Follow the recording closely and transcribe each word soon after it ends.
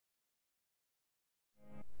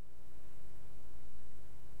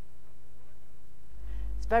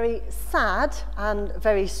very sad and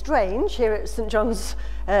very strange here at St John's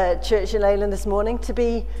Church in Leyland this morning to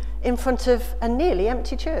be in front of a nearly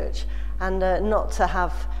empty church and not to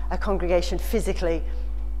have a congregation physically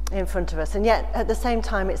in front of us. And yet at the same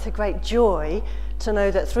time it's a great joy to know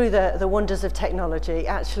that through the wonders of technology,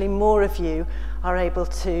 actually more of you are able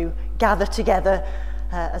to gather together,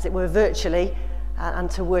 as it were, virtually, and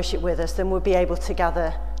to worship with us than we'll be able to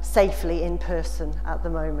gather safely in person at the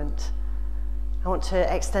moment. I want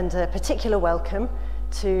to extend a particular welcome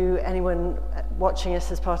to anyone watching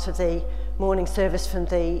us as part of the morning service from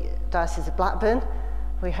the Diocese of Blackburn.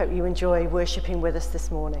 We hope you enjoy worshipping with us this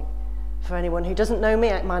morning. For anyone who doesn't know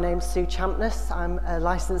me, my name's Sue Champness. I'm a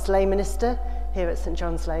licensed lay minister here at St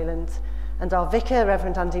John's Leyland, and our vicar,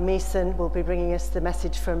 Reverend Andy Meeson, will be bringing us the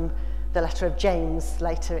message from the letter of James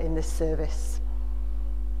later in this service.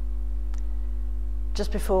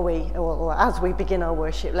 Just before or as we begin our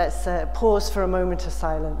worship, let's pause for a moment of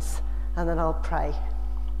silence, and then I'll pray.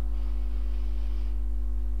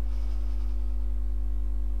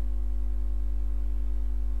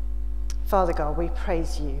 Father God, we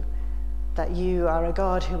praise you that you are a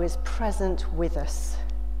God who is present with us,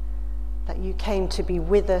 that you came to be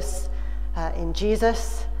with us in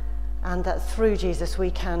Jesus, and that through Jesus we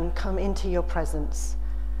can come into your presence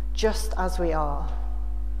just as we are,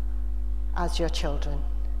 as your children.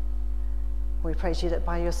 We praise you that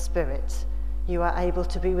by your Spirit you are able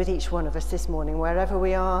to be with each one of us this morning, wherever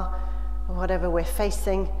we are, whatever we're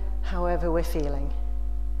facing, however we're feeling.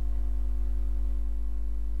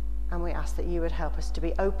 And we ask that you would help us to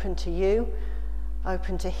be open to you,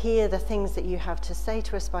 open to hear the things that you have to say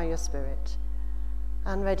to us by your Spirit,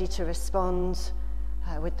 and ready to respond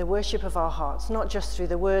with the worship of our hearts, not just through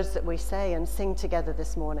the words that we say and sing together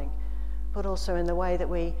this morning, but also in the way that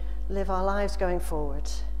we live our lives going forward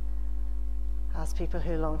as people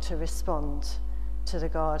who long to respond to the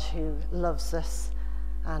God who loves us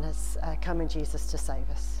and has come in Jesus to save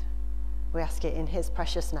us. We ask it in his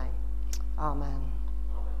precious name. Amen.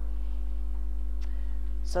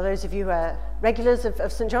 So those of you who are regulars of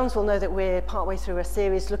St John's will know that we're partway through a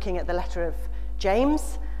series looking at the letter of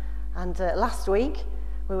James. And last week,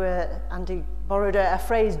 Andy borrowed a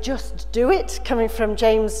phrase, just do it, coming from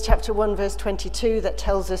James chapter 1, verse 22, that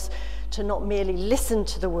tells us to not merely listen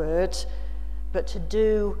to the word, but to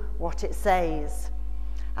do what it says.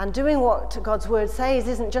 And doing what God's word says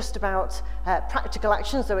isn't just about practical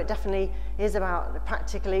actions, though it definitely is about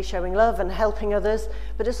practically showing love and helping others,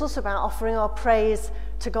 but it's also about offering our praise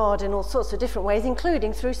to God in all sorts of different ways,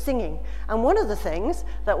 including through singing. And one of the things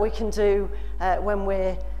that we can do when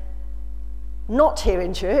we're not here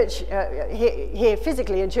in church, here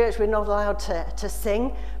physically in church, we're not allowed to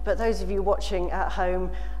sing, but those of you watching at home,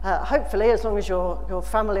 hopefully, as long as your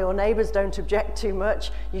family or neighbours don't object too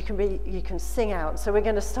much, you can sing out. So we're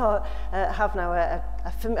going to have now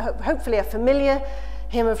hopefully a familiar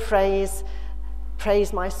hymn of praise,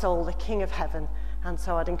 Praise My Soul, the King of Heaven. And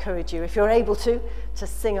so I'd encourage you, if you're able to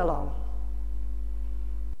sing along.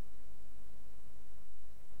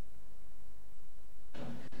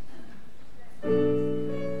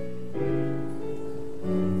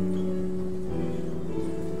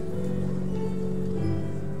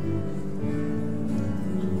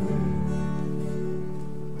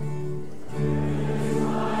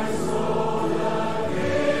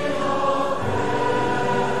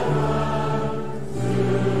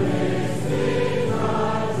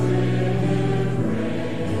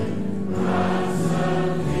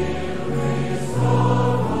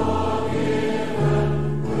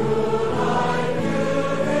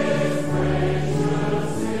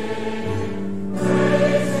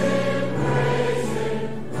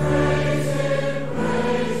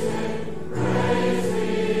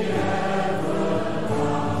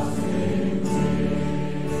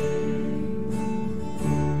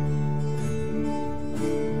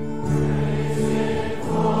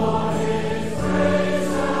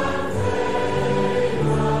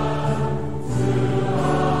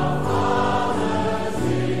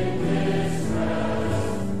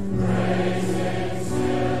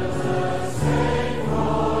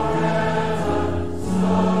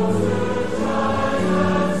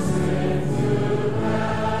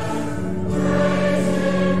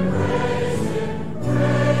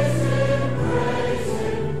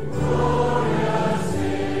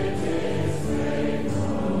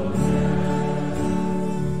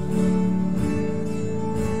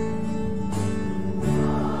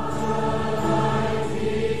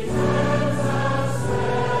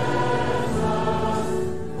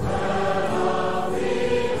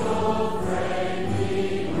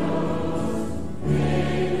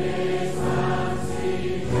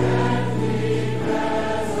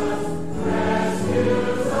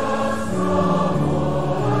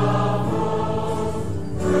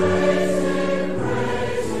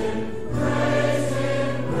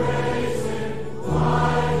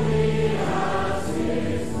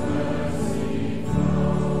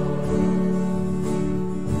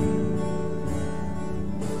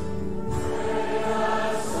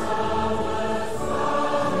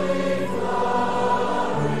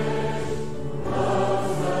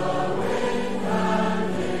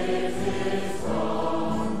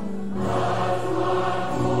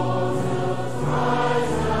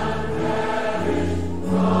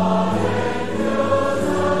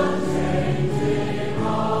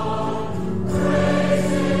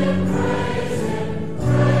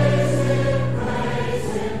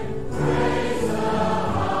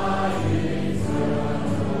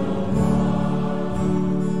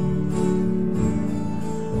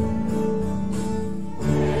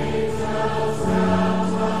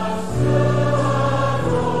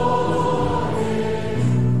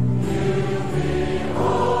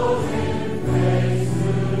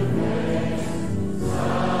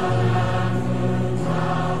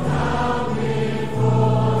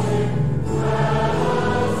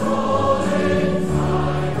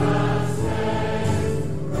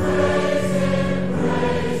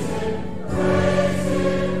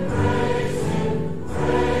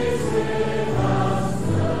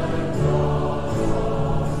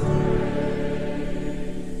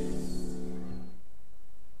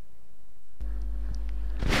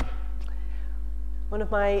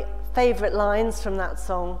 of my favourite lines from that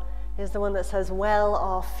song is the one that says, "Well,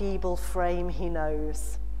 our feeble frame he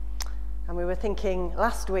knows." And we were thinking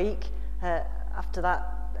last week, after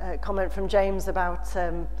that comment from James about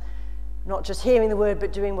not just hearing the word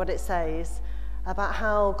but doing what it says, about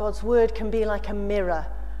how God's word can be like a mirror,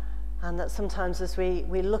 and that sometimes as we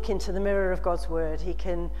look into the mirror of God's word, he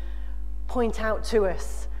can point out to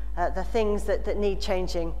us the things that need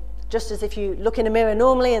changing. Just as if you look in a mirror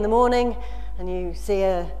normally in the morning and you see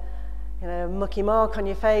a mucky mark on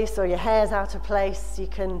your face or your hair's out of place, you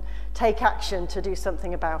can take action to do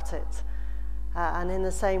something about it. And in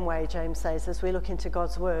the same way, James says, as we look into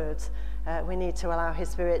God's word, we need to allow his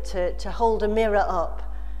Spirit to hold a mirror up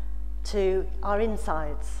to our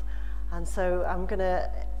insides. And so I'm going to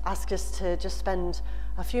ask us to just spend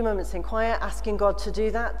a few moments in quiet, asking God to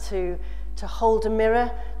do that, to hold a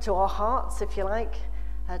mirror to our hearts, if you like,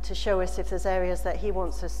 to show us if there's areas that he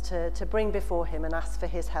wants us to bring before him and ask for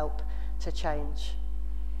his help to change.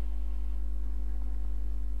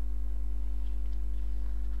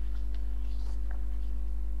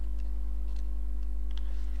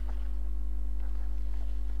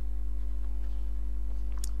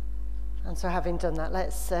 And so having done that,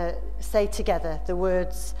 let's say together the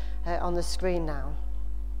words on the screen now,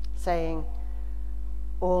 saying,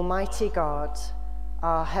 "Almighty God,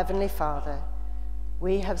 our Heavenly Father,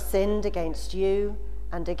 we have sinned against you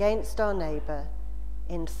and against our neighbour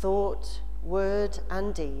in thought, word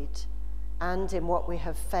and deed, and in what we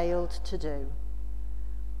have failed to do.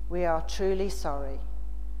 We are truly sorry.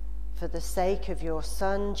 For the sake of your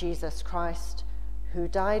Son, Jesus Christ, who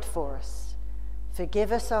died for us,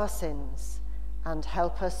 forgive us our sins and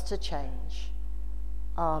help us to change.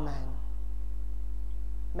 Amen."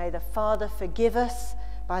 May the Father forgive us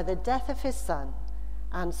by the death of his Son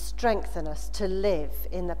and strengthen us to live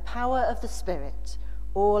in the power of the Spirit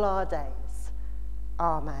all our days.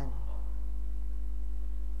 Amen.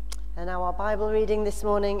 And now our Bible reading this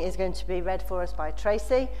morning is going to be read for us by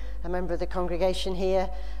Tracy, a member of the congregation here,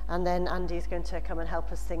 and then Andy's going to come and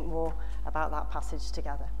help us think more about that passage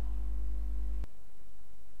together.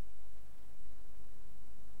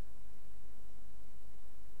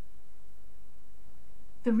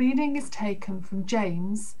 The reading is taken from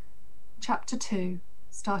James chapter 2,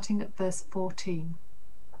 starting at verse 14.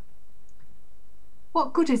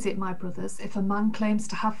 "What good is it, my brothers, if a man claims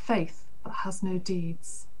to have faith but has no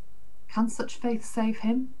deeds? Can such faith save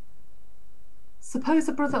him? Suppose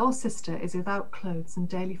a brother or sister is without clothes and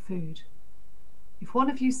daily food. If one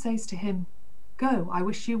of you says to him, 'Go, I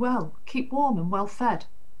wish you well, keep warm and well fed,'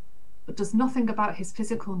 but does nothing about his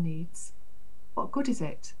physical needs, what good is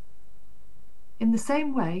it? In the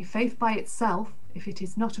same way, faith by itself, if it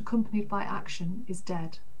is not accompanied by action, is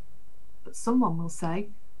dead. But someone will say,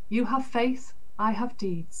 'You have faith, I have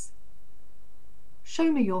deeds.'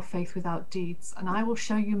 Show me your faith without deeds, and I will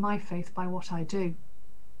show you my faith by what I do.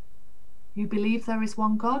 You believe there is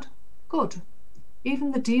one God? Good.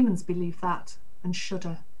 Even the demons believe that and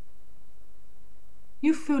shudder.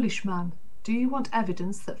 You foolish man, do you want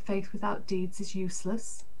evidence that faith without deeds is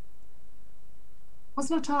useless? Was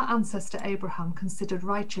not our ancestor Abraham considered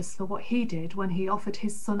righteous for what he did when he offered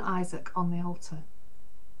his son Isaac on the altar?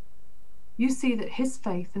 You see that his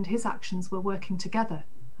faith and his actions were working together,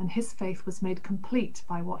 and his faith was made complete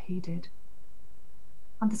by what he did.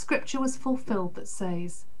 And the scripture was fulfilled that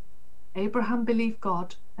says, 'Abraham believed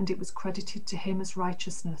God, and it was credited to him as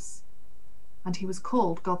righteousness,' and he was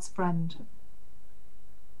called God's friend.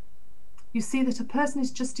 You see that a person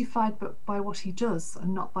is justified by what he does,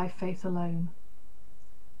 and not by faith alone.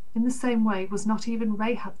 In the same way, was not even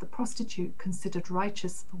Rahab the prostitute considered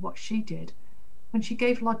righteous for what she did when she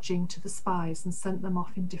gave lodging to the spies and sent them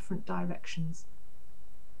off in different directions?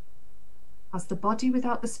 As the body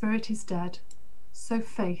without the spirit is dead, so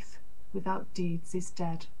faith without deeds is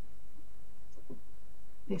dead."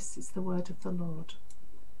 This is the word of the Lord.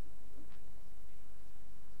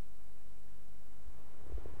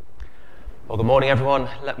 Well, good morning, everyone.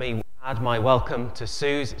 Let me add my welcome to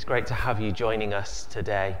Suze. It's great to have you joining us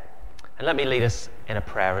today. And let me lead us in a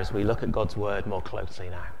prayer as we look at God's word more closely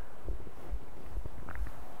now.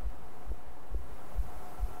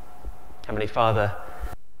 Heavenly Father,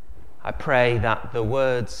 I pray that the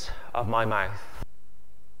words of my mouth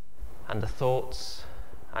and the thoughts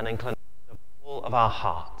and inclinations of all of our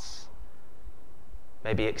hearts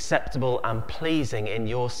may be acceptable and pleasing in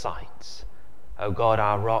your sight, O God,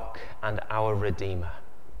 our rock and our Redeemer.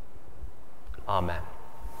 Amen.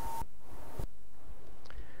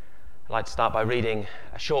 I'd like to start by reading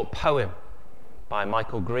a short poem by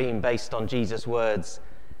Michael Green based on Jesus' words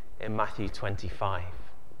in Matthew 25.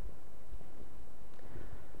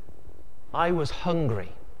 I was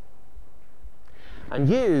hungry, and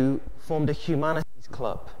you formed a humanities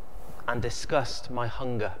club and discussed my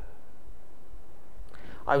hunger.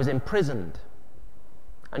 I was imprisoned,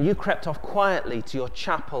 and you crept off quietly to your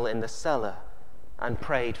chapel in the cellar and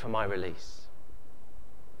prayed for my release.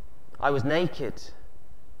 I was naked,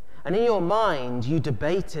 and in your mind you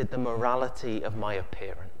debated the morality of my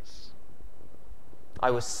appearance. I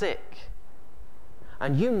was sick,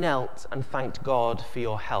 and you knelt and thanked God for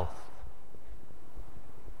your health.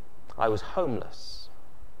 I was homeless,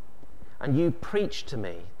 and you preached to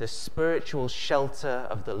me the spiritual shelter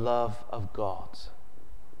of the love of God.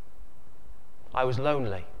 I was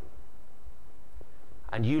lonely,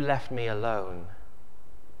 and you left me alone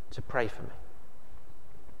to pray for me.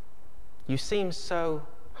 You seem so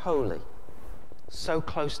holy, so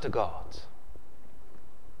close to God,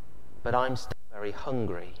 but I'm still very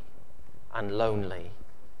hungry and lonely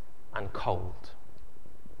and cold.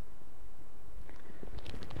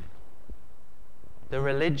 The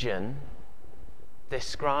religion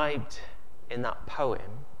described in that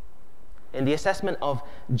poem, in the assessment of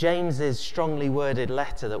James's strongly worded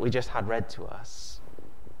letter that we just had read to us,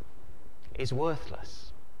 is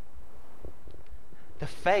worthless. The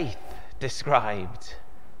faith described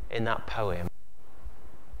in that poem,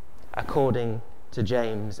 according to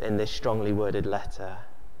James in this strongly worded letter,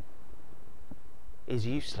 is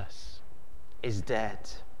useless, is dead.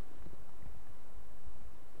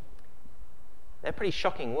 They're pretty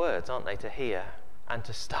shocking words, aren't they, to hear and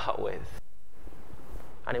to start with.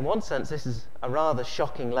 And in one sense, this is a rather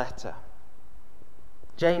shocking letter.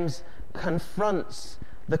 James confronts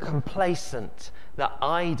the complacent, the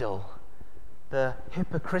idle, the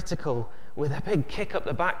hypocritical with a big kick up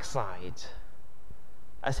the backside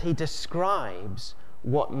as he describes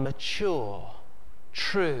what mature,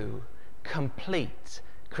 true, complete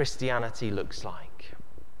Christianity looks like.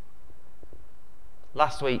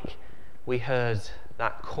 Last week, we heard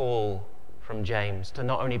that call from James to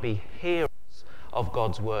not only be hearers of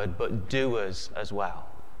God's word, but doers as well.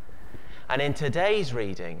 And in today's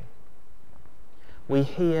reading, we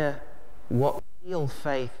hear what real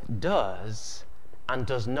faith does and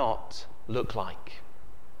does not look like.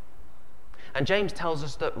 And James tells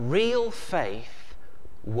us that real faith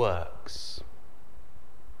works.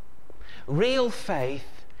 Real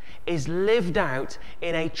faith is lived out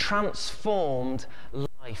in a transformed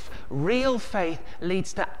life. Real faith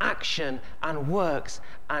leads to action and works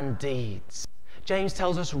and deeds. James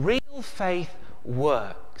tells us real faith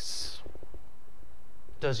works.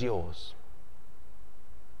 Does yours?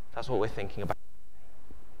 That's what we're thinking about.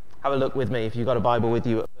 Have a look with me, if you've got a Bible with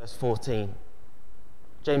you, at verse 14.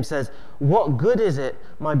 James says, "What good is it,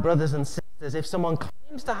 my brothers and sisters, if someone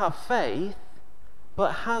claims to have faith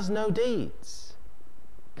but has no deeds?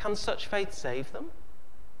 Can such faith save them?"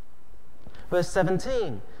 Verse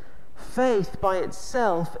 17, "Faith by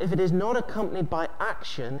itself, if it is not accompanied by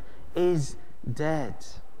action, is dead."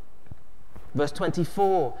 Verse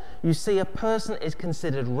 24, "You see, a person is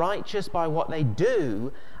considered righteous by what they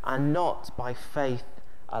do and not by faith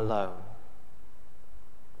alone."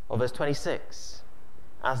 Or verse 26,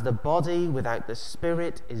 "As the body without the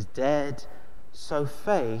spirit is dead, so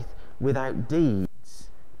faith without deeds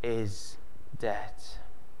is dead."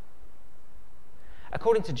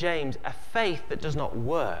 According to James, a faith that does not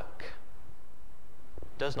work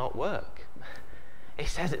does not work. He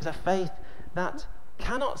says it's a faith that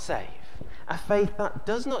cannot save, a faith that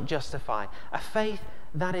does not justify, a faith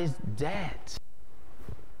that is dead.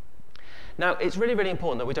 Now, it's really, really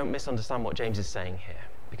important that we don't misunderstand what James is saying here,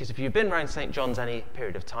 because if you've been around St. John's any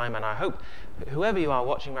period of time, and I hope whoever you are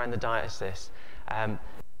watching around the diocese,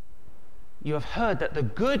 you have heard that the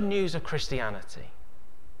good news of Christianity,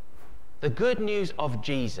 the good news of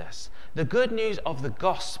Jesus, the good news of the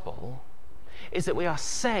gospel is that we are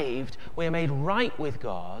saved, we are made right with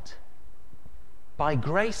God by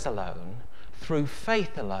grace alone, through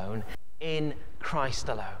faith alone, in Christ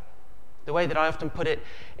alone. The way that I often put it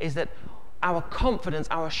is that our confidence,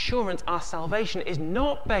 our assurance, our salvation is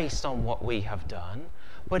not based on what we have done,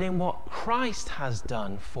 but in what Christ has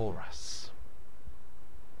done for us.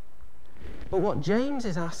 But what James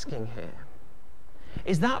is asking here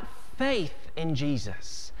is that faith in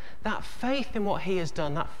Jesus, that faith in what he has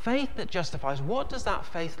done, that faith that justifies, what does that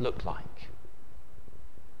faith look like?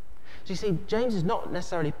 So you see, James is not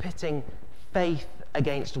necessarily pitting faith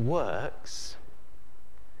against works.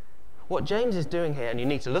 What James is doing here, and you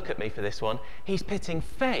need to look at me for this one, he's pitting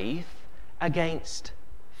faith against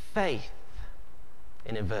faith,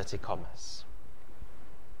 in inverted commas.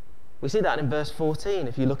 We see that in verse 14,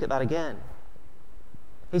 if you look at that again.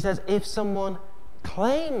 He says, if someone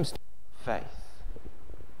claims to have faith,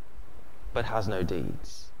 but has no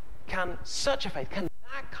deeds? Can such a faith, can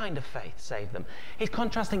that kind of faith save them? He's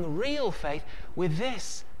contrasting real faith with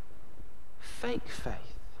this fake faith.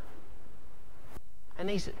 And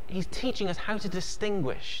he's teaching us how to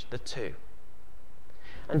distinguish the two.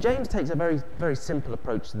 And James takes a very, very simple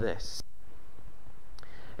approach to this.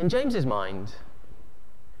 In James's mind,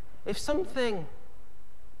 if something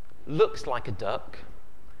looks like a duck,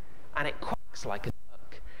 and it quacks like a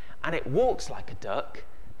duck, and it walks like a duck,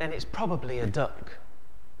 then it's probably a duck.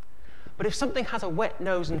 But if something has a wet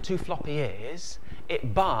nose and two floppy ears,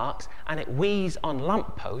 it barks and it wheezes on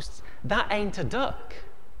lampposts, that ain't a duck.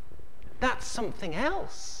 That's something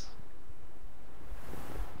else.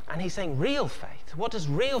 And he's saying real faith. What does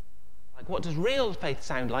real faith like? What does real faith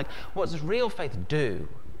sound like? What does real faith do?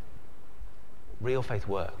 Real faith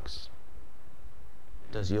works.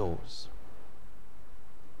 Does yours?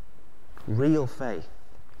 Real faith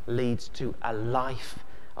leads to a life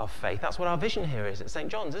of faith. That's what our vision here is at St.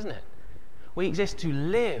 John's, isn't it? We exist to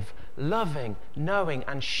live, loving, knowing,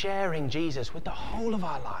 and sharing Jesus with the whole of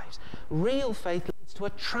our lives. Real faith leads to a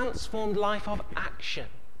transformed life of action.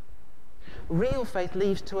 Real faith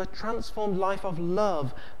leads to a transformed life of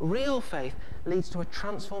love. Real faith leads to a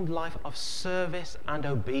transformed life of service and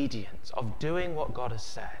obedience, of doing what God has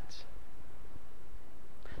said.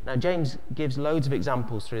 Now, James gives loads of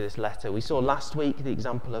examples through this letter. We saw last week the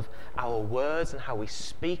example of our words and how we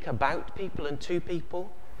speak about people and to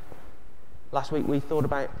people. Last week we thought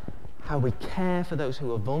about how we care for those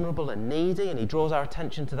who are vulnerable and needy, and he draws our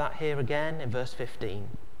attention to that here again in verse 15.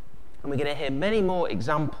 And we're going to hear many more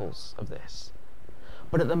examples of this.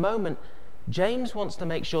 But at the moment, James wants to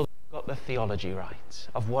make sure that we've got the theology right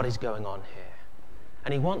of what is going on here.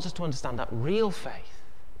 And he wants us to understand that real faith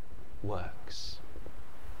works.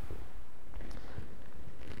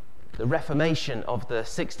 The Reformation of the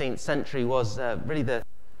 16th century was really the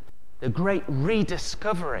great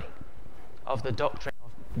rediscovery of the doctrine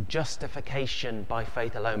of justification by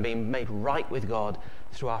faith alone, being made right with God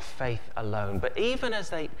through our faith alone. But even as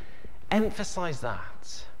they emphasized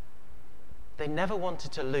that, they never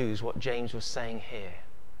wanted to lose what James was saying here.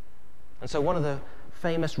 And so one of the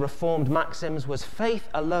famous Reformed maxims was, faith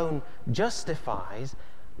alone justifies,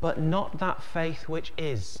 but not that faith which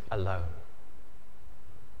is alone.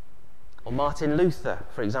 Or Martin Luther,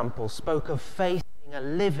 for example, spoke of faith being a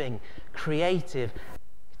living, creative,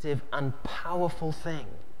 active, and powerful thing.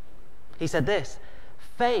 He said this: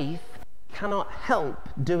 faith cannot help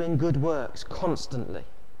doing good works constantly.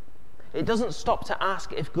 It doesn't stop to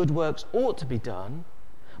ask if good works ought to be done,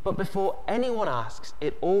 but before anyone asks,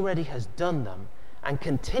 it already has done them and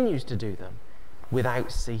continues to do them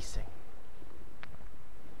without ceasing.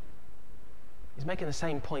 He's making the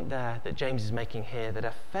same point there that James is making here, that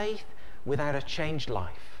a faith without a changed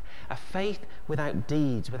life, a faith without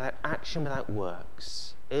deeds, without action, without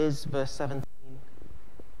works, is, verse 17,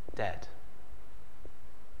 dead.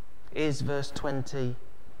 Is, verse 20,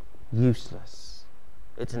 useless.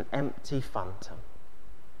 It's an empty phantom.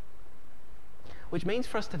 Which means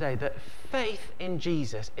for us today that faith in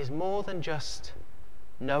Jesus is more than just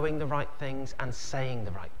knowing the right things and saying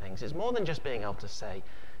the right things. It's more than just being able to say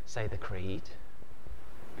the creed.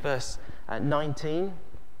 Verse 19,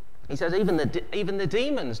 he says even the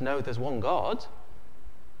demons know there's one God,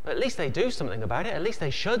 but at least they do something about it. At least they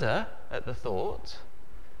shudder at the thought.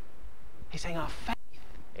 He's saying our faith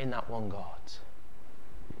in that one God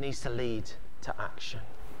needs to lead to action.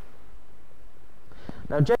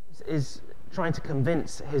 Now, James is trying to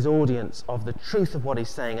convince his audience of the truth of what he's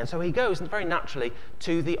saying, and so he goes very naturally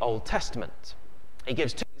to the Old Testament. He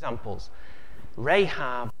gives two examples,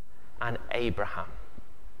 Rahab and Abraham.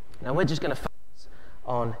 Now, we're just going to focus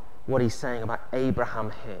on what he's saying about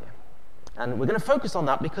Abraham here. And we're going to focus on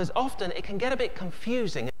that because often it can get a bit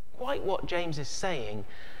confusing quite what James is saying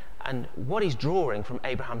and what he's drawing from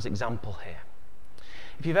Abraham's example here.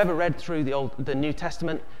 If you've ever read through the New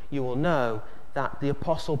Testament, you will know that the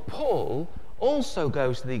Apostle Paul also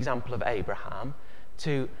goes to the example of Abraham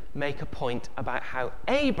to make a point about how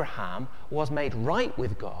Abraham was made right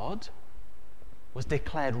with God, was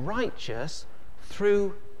declared righteous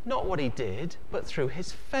through not what he did, but through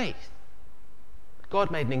his faith.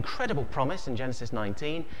 God made an incredible promise in Genesis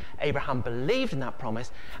 19. Abraham believed in that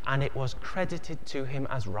promise, and it was credited to him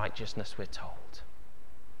as righteousness, we're told.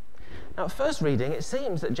 Now, at first reading, it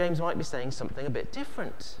seems that James might be saying something a bit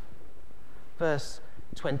different. Verse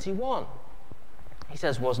 21, he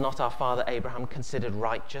says, was not our father Abraham considered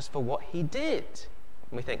righteous for what he did?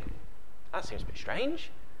 And we think, that seems a bit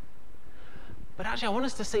strange. But actually, I want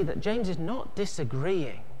us to see that James is not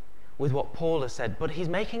disagreeing with what Paul has said, but he's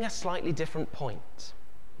making a slightly different point.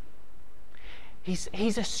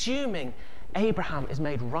 He's assuming Abraham is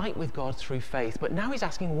made right with God through faith, but now he's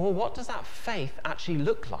asking, well, what does that faith actually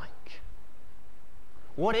look like?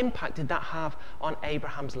 What impact did that have on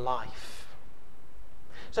Abraham's life?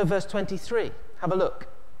 So verse 23, have a look.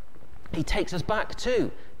 He takes us back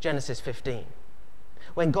to Genesis 15,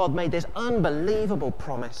 when God made this unbelievable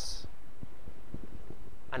promise,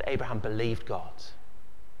 and Abraham believed God,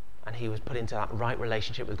 and he was put into that right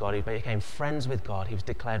relationship with God. He became friends with God. He was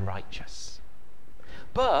declared righteous.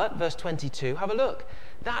 But, verse 22, have a look.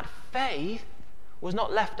 That faith was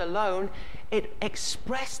not left alone. It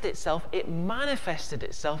expressed itself, it manifested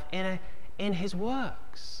itself in his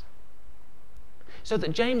works. So that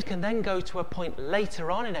James can then go to a point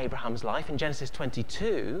later on in Abraham's life, in Genesis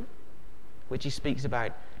 22, which he speaks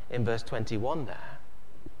about in verse 21 there,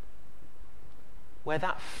 where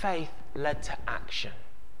that faith led to action,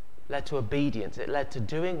 led to obedience. It led to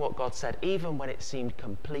doing what God said, even when it seemed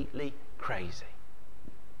completely crazy.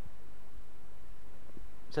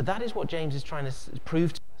 So that is what James is trying to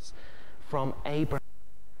prove to us from Abraham.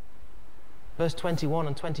 Verse 21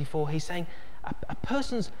 and 24, he's saying a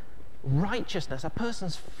person's righteousness, a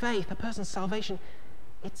person's faith, a person's salvation,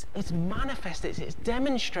 it's manifested, it's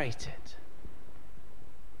demonstrated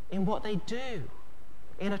in what they do,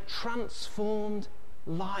 in a transformed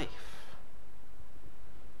life.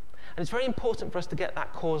 And it's very important for us to get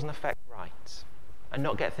that cause and effect right and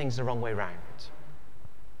not get things the wrong way round.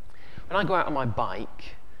 When I go out on my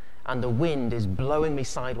bike and the wind is blowing me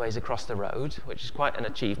sideways across the road, which is quite an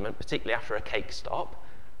achievement, particularly after a cake stop,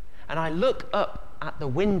 and I look up at the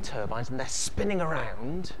wind turbines and they're spinning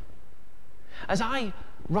around, as I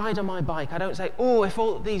ride on my bike, I don't say, oh, if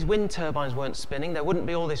all these wind turbines weren't spinning, there wouldn't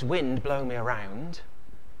be all this wind blowing me around.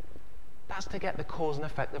 That's to get the cause and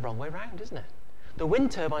effect the wrong way round, isn't it? The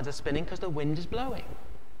wind turbines are spinning because the wind is blowing.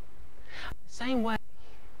 Same way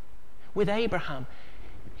with Abraham.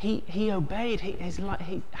 He obeyed, he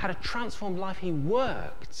had a transformed life. He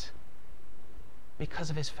worked because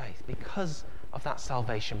of his faith, because of that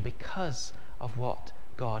salvation, because of what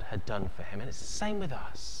God had done for him. And it's the same with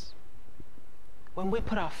us. When we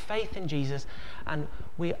put our faith in Jesus and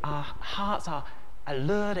our hearts are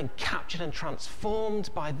allured and captured and transformed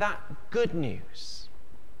by that good news,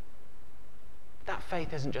 that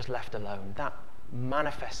faith isn't just left alone. That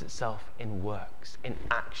manifests itself in works, in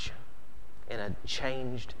action, in a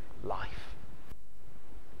changed life.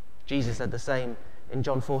 Jesus said the same in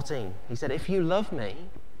John 14. He said, if you love me,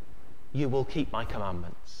 you will keep my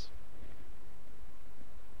commandments.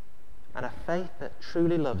 And a faith that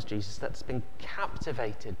truly loves Jesus, that's been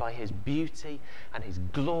captivated by his beauty and his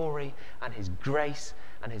glory and his grace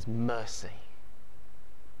and his mercy,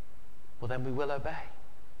 well, then we will obey.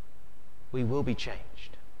 We will be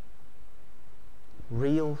changed.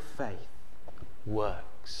 Real faith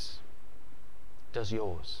works. Does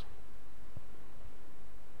yours?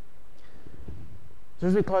 So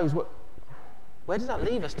as we close, where does that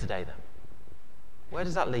leave us today then? Where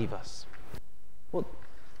does that leave us? Well,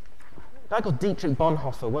 a guy called Dietrich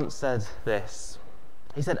Bonhoeffer once said this.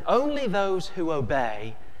 He said, only those who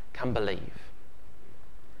obey can believe,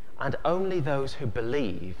 and only those who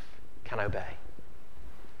believe can obey.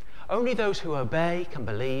 Only those who obey can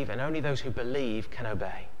believe, and only those who believe can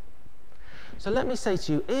obey. So let me say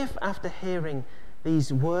to you, if after hearing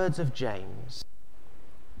these words of James,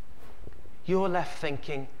 you're left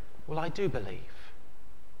thinking, well, I do believe.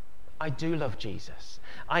 I do love Jesus.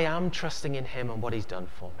 I am trusting in him and what he's done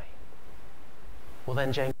for me. Well,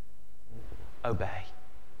 then James, obey.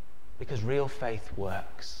 Because real faith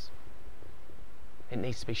works. It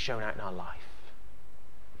needs to be shown out in our life.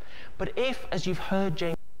 But if, as you've heard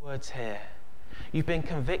James' words here, you've been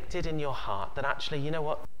convicted in your heart that actually, you know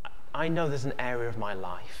what, I know there's an area of my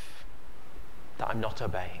life that I'm not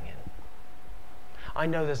obeying in. I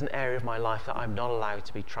know there's an area of my life that I'm not allowed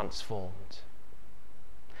to be transformed.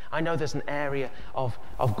 I know there's an area of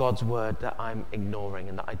God's word that I'm ignoring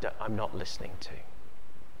and that I'm not listening to.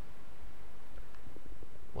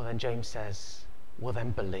 Well, then James says, well,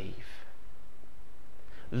 then believe.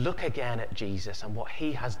 Look again at Jesus and what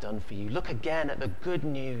he has done for you. Look again at the good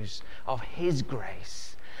news of his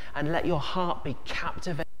grace and let your heart be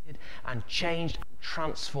captivated and changed and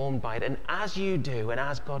transformed by it. And as you do, and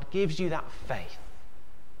as God gives you that faith,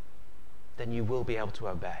 then you will be able to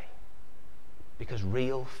obey. Because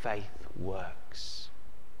real faith works.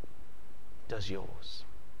 Does yours?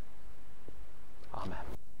 Amen.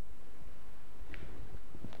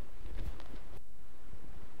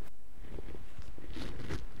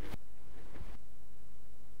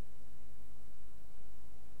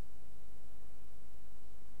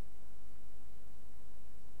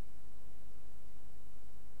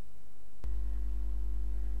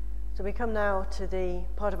 So we come now to the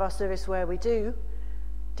part of our service where we do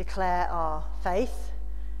declare our faith.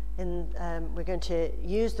 We're going to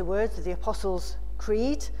use the words of the Apostles'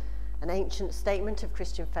 Creed, an ancient statement of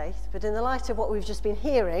Christian faith. But in the light of what we've just been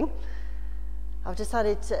hearing, I've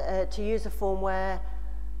decided to use a form where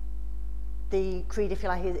the creed, if you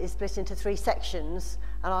like, is split into 3 sections,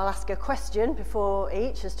 and I'll ask a question before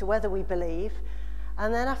each as to whether we believe,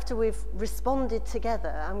 and then after we've responded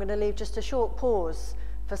together, I'm going to leave just a short pause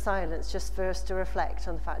for silence, just for us to reflect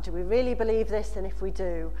on the fact, do we really believe this? And if we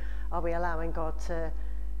do, are we allowing God to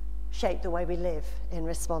shape the way we live in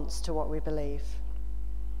response to what we believe?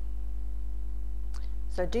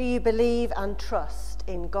 So, do you believe and trust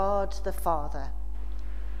in God the Father?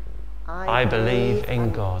 I believe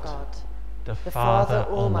in God, the Father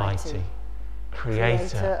Almighty,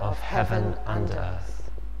 creator of heaven and earth.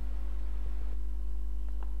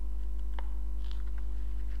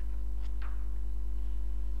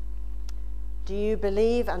 Do you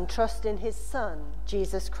believe and trust in his Son,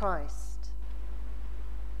 Jesus Christ?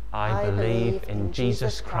 I believe in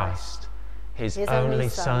Jesus Christ, his only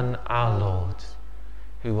Son, our Lord,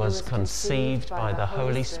 who was conceived by the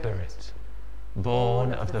Holy Spirit,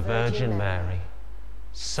 born of the Virgin Mary,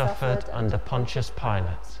 suffered under Pontius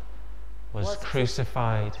Pilate, was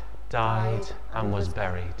crucified, died, and was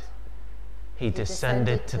buried. He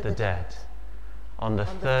descended to the dead. On the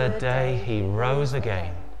 3rd day he rose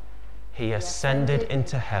again. He ascended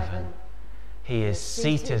into heaven. He is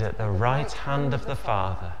seated at the right hand of the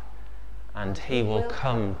Father, and he will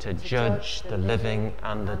come to judge the living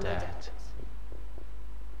and the dead.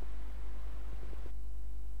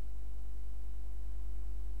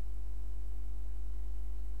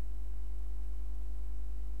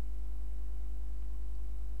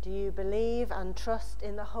 Do you believe and trust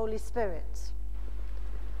in the Holy Spirit?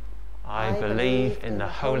 I believe in the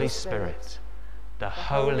Holy Spirit, the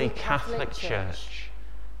Holy Catholic Church,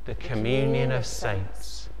 the communion of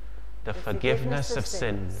saints, the forgiveness of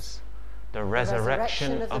sins, the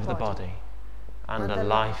resurrection of the body, and the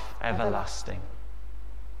life everlasting.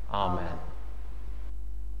 Amen.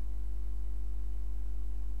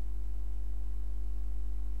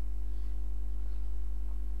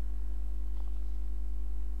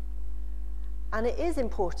 And it is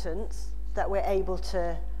important that we're able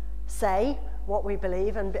to say what we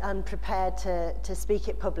believe and prepared to speak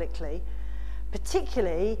it publicly,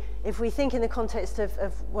 particularly if we think in the context of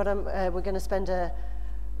what we're going to spend a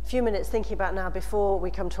few minutes thinking about now before we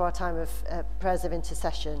come to our time of prayers of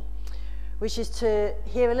intercession, which is to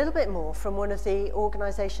hear a little bit more from one of the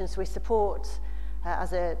organisations we support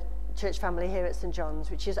as a church family here at St John's,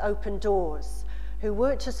 which is Open Doors, who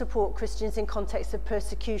work to support Christians in context of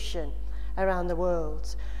persecution around the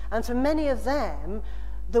world. And for many of them,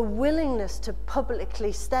 the willingness to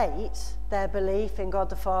publicly state their belief in God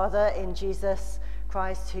the Father, in Jesus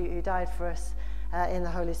Christ who died for us, in the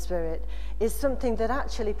Holy Spirit, is something that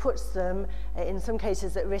actually puts them, in some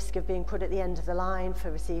cases, at risk of being put at the end of the line for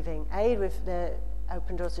receiving aid. With the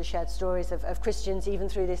Open Doors has shared stories of Christians, even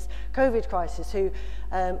through this COVID crisis, who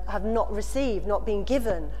have not received, not been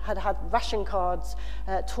given, had ration cards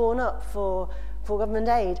torn up for government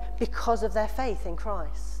aid because of their faith in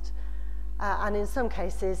Christ. And in some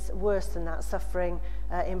cases, worse than that, suffering,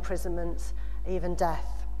 imprisonment, even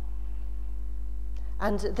death.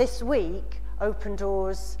 And this week, Open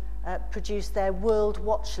Doors produced their World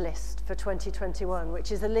Watch List for 2021,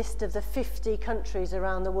 which is a list of the 50 countries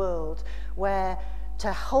around the world where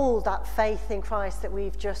to hold that faith in Christ that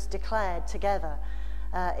we've just declared together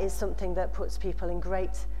is something that puts people in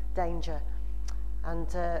great danger. And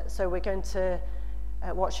so we're going to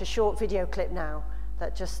watch a short video clip now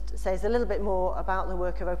that just says a little bit more about the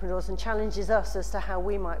work of Open Doors and challenges us as to how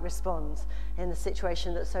we might respond in the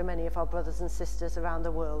situation that so many of our brothers and sisters around the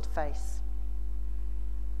world face.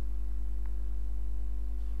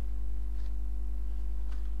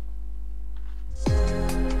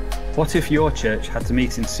 What if your church had to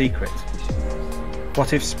meet in secret?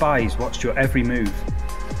 What if spies watched your every move?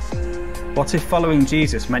 What if following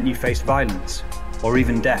Jesus meant you faced violence, or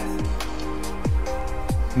even death?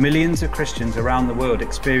 Millions of Christians around the world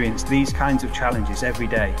experience these kinds of challenges every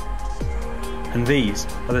day. And these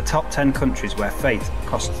are the top 10 countries where faith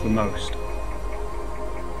costs the most.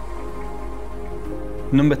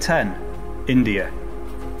 Number 10, India.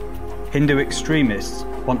 Hindu extremists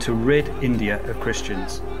want to rid India of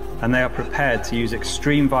Christians, and they are prepared to use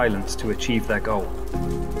extreme violence to achieve their goal.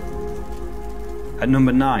 At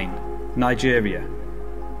number 9, Nigeria,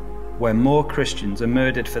 where more Christians are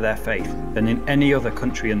murdered for their faith than in any other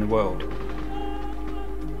country in the world.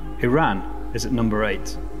 Iran is at number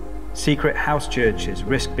 8. Secret house churches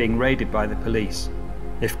risk being raided by the police,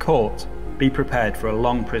 If caught, be prepared for a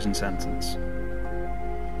long prison sentence.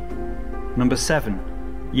 Number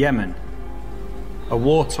 7. Yemen, a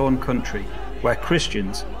war-torn country where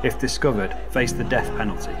Christians, if discovered, face the death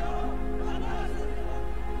penalty.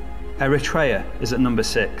 Eritrea is at number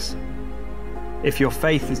 6. If your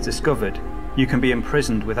faith is discovered, you can be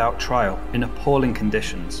imprisoned without trial in appalling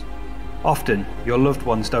conditions. Often, your loved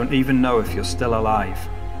ones don't even know if you're still alive.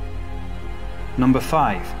 Number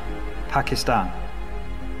 5. Pakistan.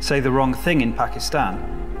 Say the wrong thing in Pakistan,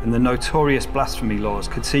 and the notorious blasphemy laws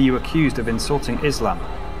could see you accused of insulting Islam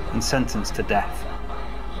and sentenced to death.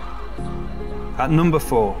 At number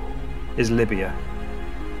 4 is Libya,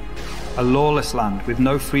 a lawless land with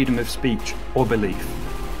no freedom of speech or belief.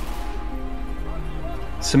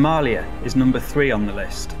 Somalia is number 3 on the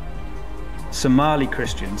list. Somali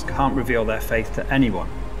Christians can't reveal their faith to anyone,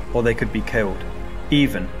 or they could be killed,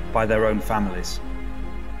 even by their own families.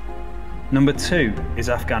 Number 2 is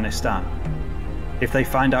Afghanistan. If they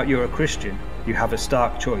find out you're a Christian, you have a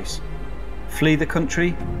stark choice: flee the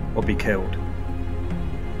country or be killed.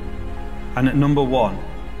 And at number 1,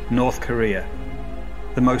 North Korea,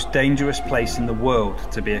 the most dangerous place in the world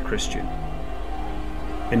to be a Christian.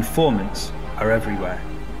 Informants are everywhere.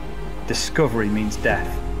 Discovery means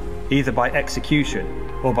death, either by execution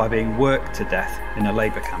or by being worked to death in a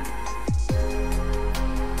labour camp.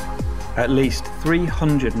 At least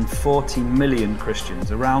 340 million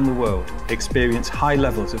Christians around the world experience high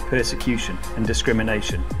levels of persecution and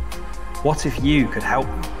discrimination. What if you could help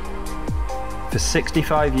them? For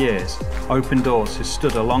 65 years, Open Doors has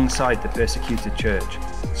stood alongside the persecuted church,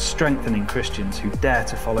 strengthening Christians who dare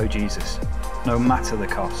to follow Jesus, no matter the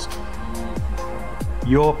cost.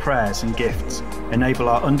 Your prayers and gifts enable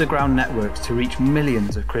our underground networks to reach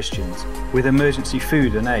millions of Christians with emergency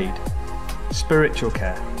food and aid, spiritual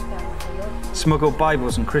care, smuggled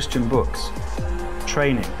Bibles and Christian books,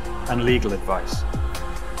 training and legal advice.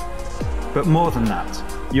 But more than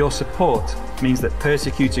that, your support means that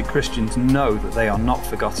persecuted Christians know that they are not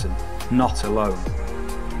forgotten, not alone.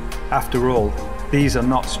 After all, these are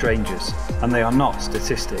not strangers, and they are not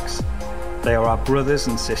statistics. They are our brothers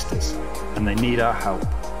and sisters, and they need our help.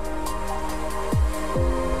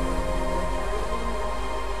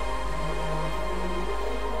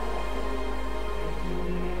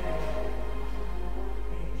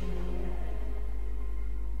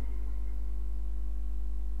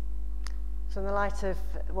 So in the light of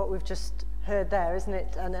what we've just heard there, isn't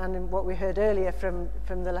it, and what we heard earlier from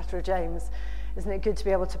the letter of James, isn't it good to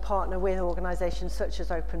be able to partner with organisations such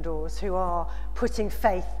as Open Doors, who are putting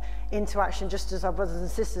faith into action just as our brothers and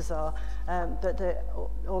sisters are, but the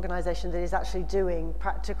organisation that is actually doing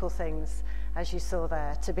practical things, as you saw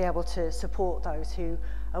there, to be able to support those who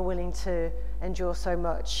are willing to endure so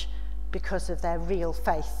much because of their real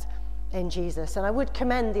faith in Jesus. And I would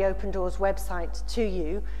commend the Open Doors website to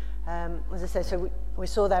you. As I said, so we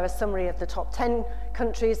saw there a summary of the top 10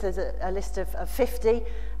 countries. There's a list of 50,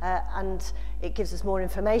 and it gives us more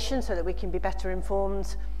information so that we can be better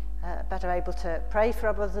informed, better able to pray for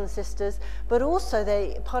our brothers and sisters. But also,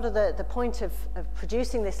 part of the point of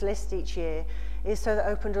producing this list each year is so that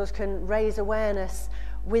Open Doors can raise awareness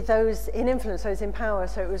with those in influence, those in power.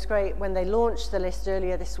 So it was great when they launched the list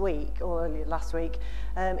earlier this week, or earlier last week.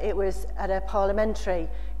 It was at a parliamentary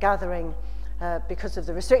gathering. Because of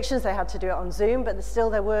the restrictions, they had to do it on Zoom, but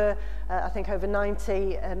still there were, I think, over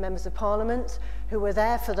 90 members of Parliament who were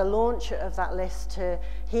there for the launch of that list to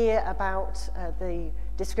hear about the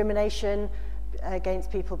discrimination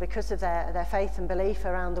against people because of their faith and belief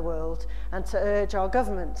around the world, and to urge our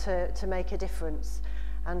government to make a difference.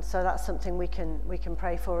 And so that's something we can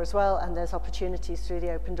pray for as well, and there's opportunities through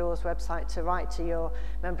the Open Doors website to write to your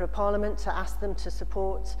Member of Parliament to ask them to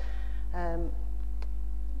support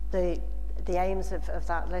the aims of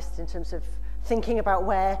that list in terms of thinking about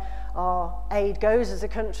where our aid goes as a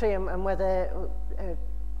country, and whether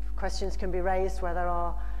questions can be raised where there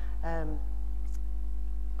are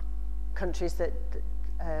countries that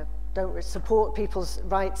don't support people's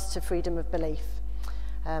rights to freedom of belief.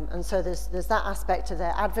 And so there's that aspect of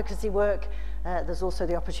their advocacy work. There's also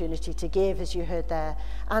the opportunity to give, as you heard there,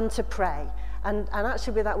 and to pray. And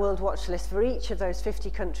actually with that World Watch list for each of those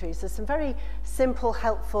 50 countries, there's some very simple,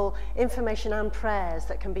 helpful information and prayers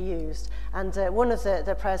that can be used. And one of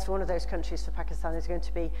the prayers for one of those countries, for Pakistan, is going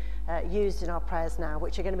to be used in our prayers now,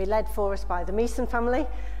 which are going to be led for us by the Meeson family,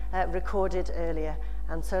 recorded earlier.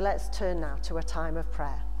 And so let's turn now to a time of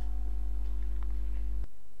prayer.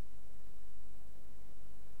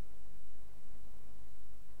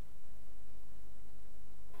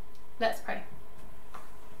 Let's pray.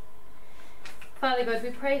 Father God, we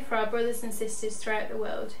pray for our brothers and sisters throughout the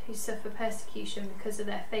world who suffer persecution because of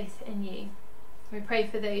their faith in you. We pray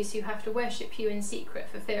for those who have to worship you in secret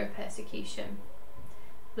for fear of persecution.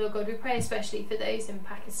 Lord God, we pray especially for those in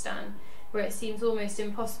Pakistan, where it seems almost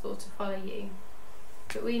impossible to follow you.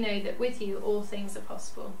 But we know that with you all things are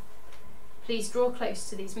possible. Please draw close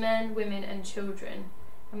to these men, women and children,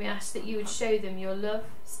 and we ask that you would show them your love,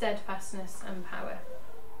 steadfastness and power.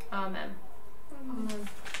 Amen. Amen.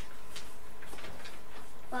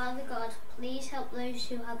 Father God, please help those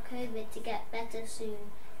who have COVID to get better soon.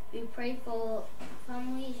 We pray for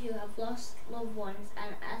families who have lost loved ones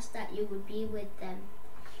and ask that you would be with them.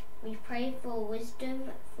 We pray for wisdom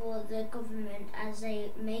for the government as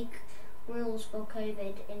they make rules for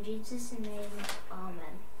COVID. In Jesus' name,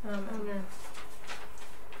 Amen. Amen.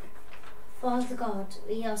 Father God,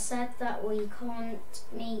 we are sad that we can't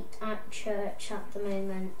meet at church at the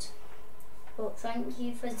moment, but thank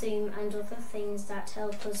you for Zoom and other things that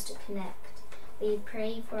help us to connect. We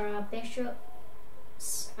pray for our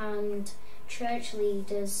bishops and church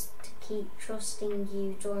leaders to keep trusting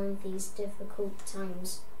you during these difficult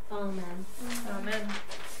times. Amen. Amen.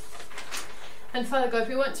 And Father God,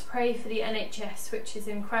 we want to pray for the NHS, which is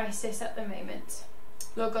in crisis at the moment.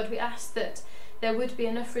 Lord God, we ask that there would be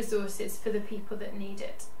enough resources for the people that need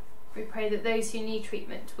it. We pray that those who need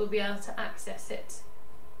treatment will be able to access it.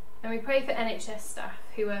 And we pray for NHS staff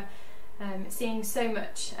who are seeing so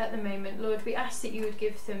much at the moment. Lord, we ask that you would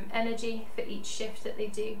give them energy for each shift that they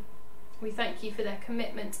do. We thank you for their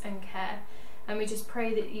commitment and care, and we just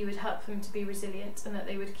pray that you would help them to be resilient and that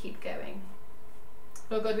they would keep going.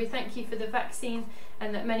 Lord God, we thank you for the vaccine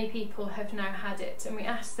and that many people have now had it, and we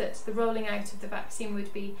ask that the rolling out of the vaccine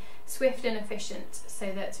would be swift and efficient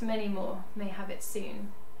so that many more may have it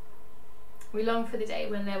soon. We long for the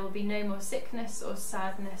day when there will be no more sickness or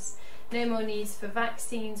sadness, no more needs for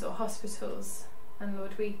vaccines or hospitals. And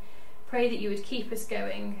Lord, we pray that you would keep us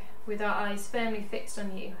going with our eyes firmly fixed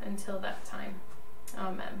on you until that time.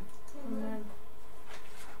 Amen. Amen.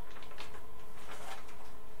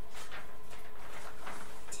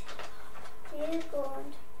 Dear God,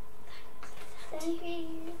 thank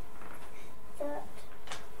you that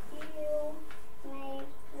you made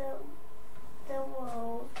the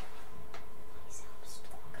world.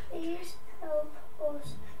 Please help us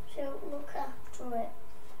to look after it.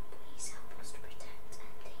 Please help us to protect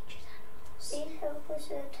endangered animals. Please help us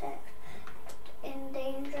to protect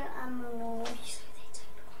endangered animals.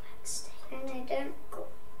 So they don't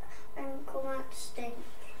come extinct.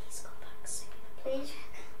 Please come back soon.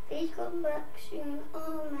 Please come back soon.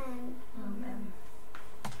 Amen. Amen.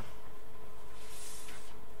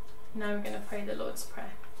 Now we're going to pray the Lord's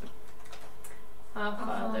Prayer. Our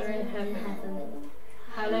Father in heaven,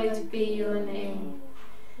 hallowed be your name.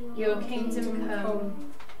 Your kingdom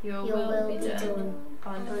come, your will be done,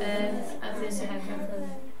 on earth as in heaven.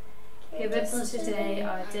 Give us today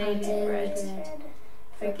our daily bread.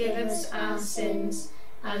 Forgive us our sins,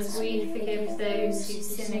 as we forgive those who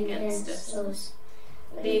sin against us.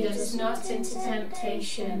 Lead us not into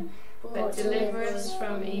temptation, but deliver us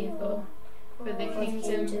from evil. For the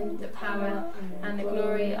kingdom, the power, and the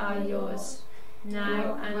glory are yours,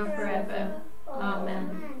 now and forever.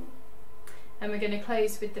 Amen. And we're going to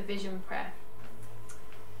close with the vision prayer.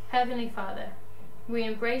 Heavenly Father, we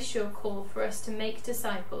embrace your call for us to make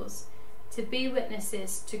disciples, to be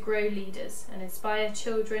witnesses, to grow leaders, and inspire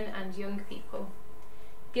children and young people.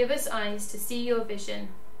 Give us eyes to see your vision,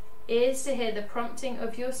 ears to hear the prompting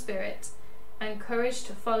of your Spirit, and courage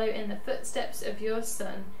to follow in the footsteps of your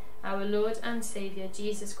Son, our Lord and Saviour,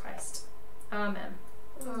 Jesus Christ. Amen.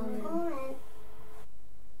 Amen. Amen.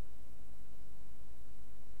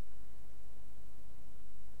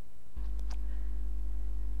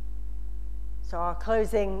 So our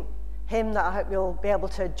closing hymn that I hope you'll be able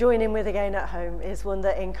to join in with again at home is one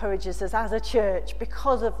that encourages us as a church,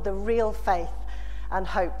 because of the real faith and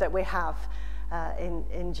hope that we have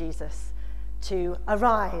in Jesus, to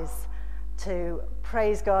arise, to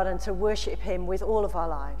praise God and to worship him with all of our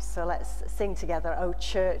lives. So let's sing together, O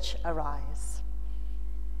Church, Arise.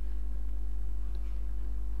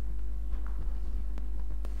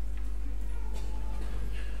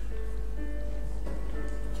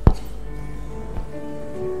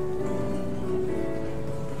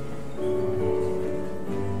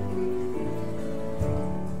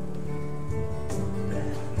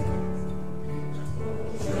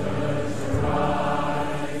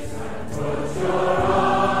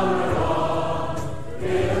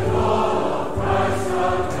 Christ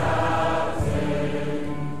our captain.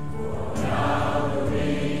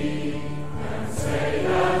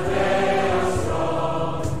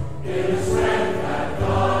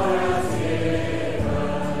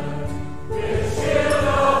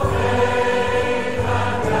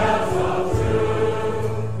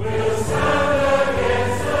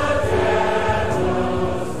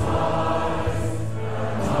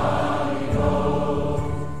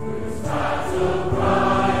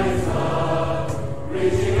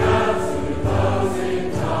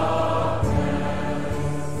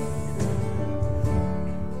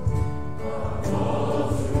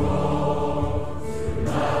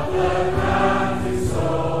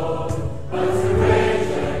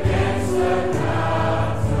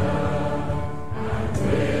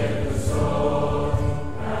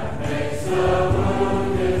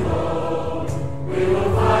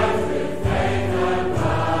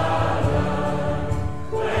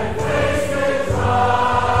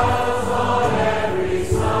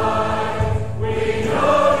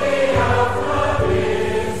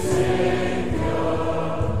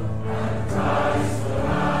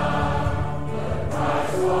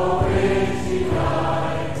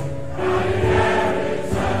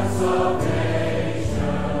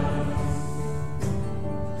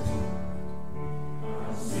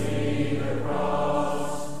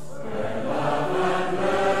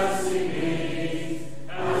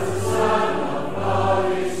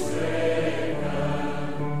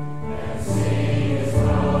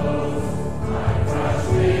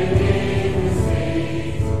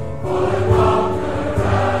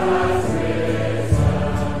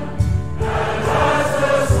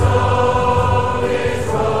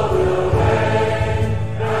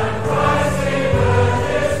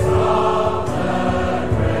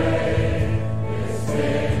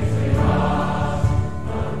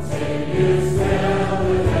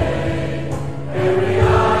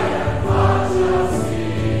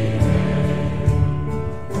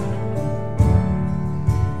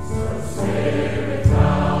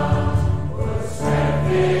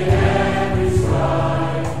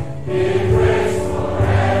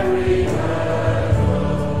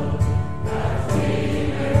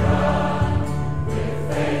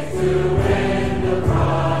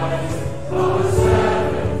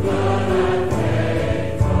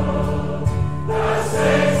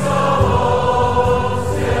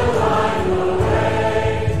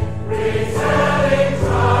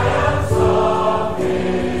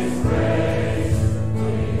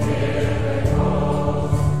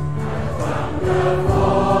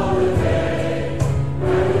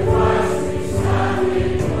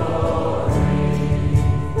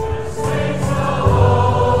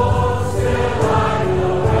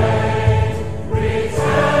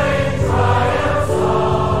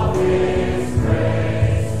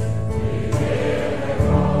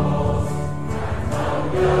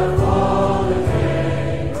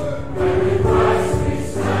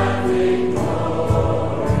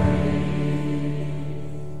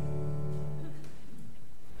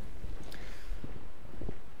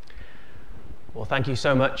 Well, thank you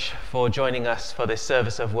so much for joining us for this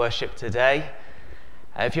service of worship today.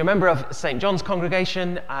 If you're a member of St. John's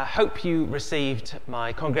congregation, I hope you received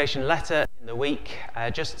my congregation letter in the week.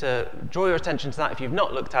 Just to draw your attention to that, if you've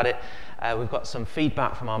not looked at it, we've got some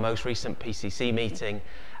feedback from our most recent PCC meeting,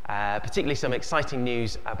 particularly some exciting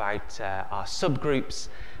news about our subgroups,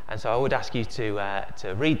 and so I would ask you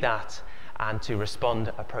to read that and to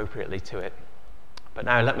respond appropriately to it. But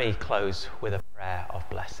now let me close with a prayer of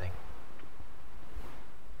blessing.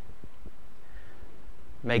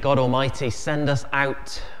 May God Almighty send us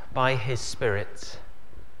out by his Spirit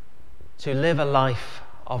to live a life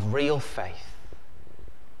of real faith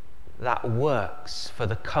that works for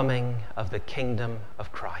the coming of the kingdom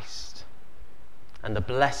of Christ. And the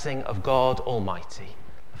blessing of God Almighty,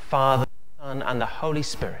 the Father, the Son, and the Holy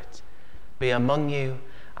Spirit be among you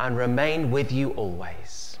and remain with you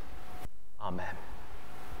always. Amen.